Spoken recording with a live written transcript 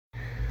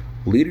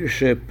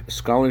Leadership,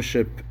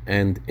 scholarship,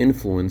 and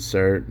influence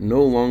are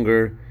no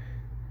longer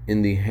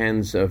in the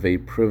hands of a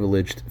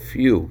privileged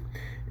few.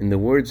 In the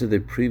words of the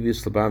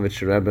previous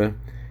Lubavitcher Rebbe,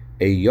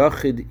 a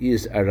yachid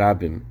is a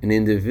rabbim, an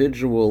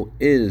individual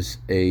is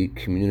a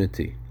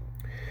community.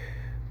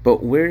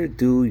 But where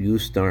do you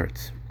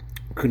start?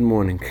 Good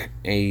morning.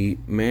 A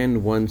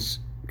man once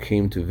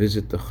came to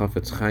visit the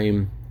Chafetz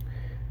Chaim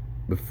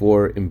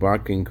before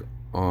embarking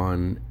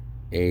on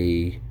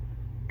a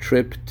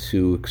trip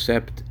to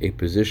accept a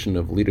position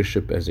of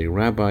leadership as a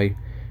rabbi,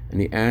 and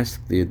he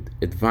asked the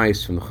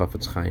advice from the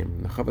Chafetz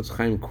Chaim. The Chafetz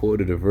Chaim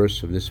quoted a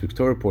verse of this week's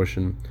Torah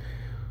portion,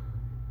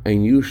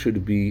 and you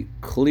should be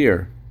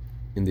clear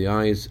in the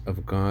eyes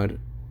of God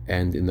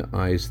and in the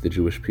eyes of the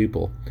Jewish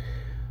people.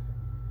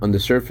 On the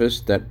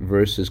surface, that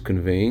verse is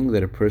conveying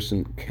that a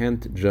person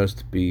can't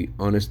just be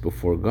honest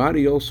before God,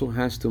 he also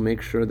has to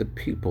make sure that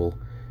people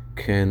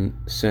can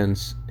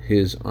sense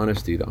his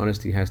honesty. The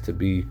honesty has to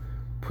be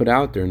put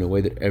out there in a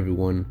way that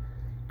everyone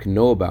can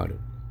know about it.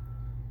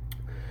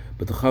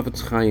 But the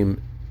Chafetz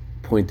Chaim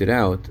pointed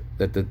out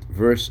that the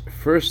verse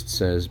first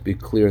says, be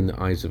clear in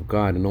the eyes of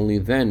God, and only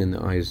then in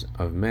the eyes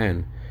of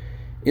man,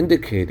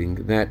 indicating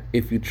that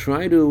if you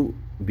try to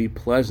be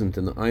pleasant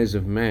in the eyes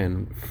of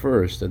man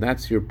first, and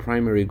that's your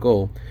primary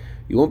goal,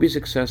 you won't be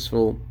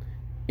successful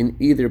in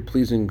either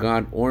pleasing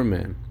God or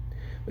man.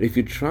 But if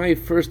you try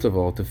first of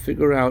all to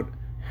figure out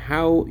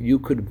how you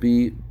could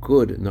be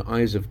good in the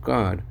eyes of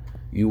God,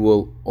 you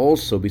will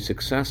also be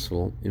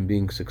successful in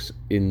being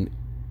in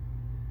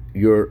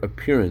your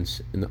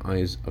appearance in the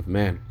eyes of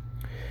man.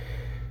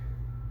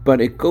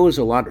 But it goes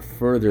a lot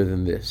further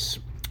than this.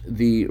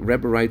 The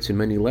Rebbe writes in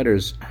many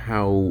letters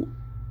how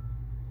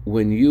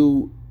when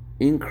you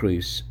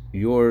increase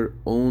your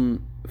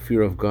own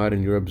fear of God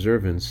and your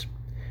observance,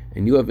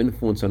 and you have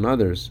influence on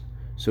others,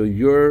 so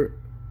your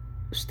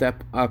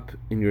step up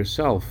in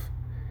yourself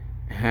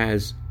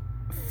has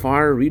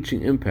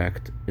far-reaching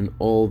impact in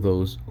all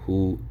those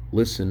who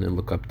listen and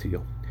look up to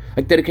you.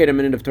 I'd dedicate a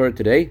minute of Torah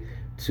today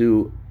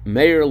to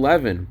Meir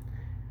Levin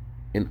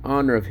in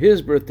honor of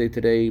his birthday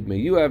today. May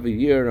you have a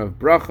year of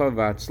bracha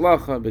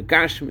v'atzlacha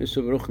b'gashmis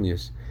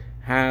u'v'ruchnius.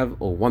 Have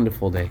a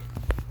wonderful day.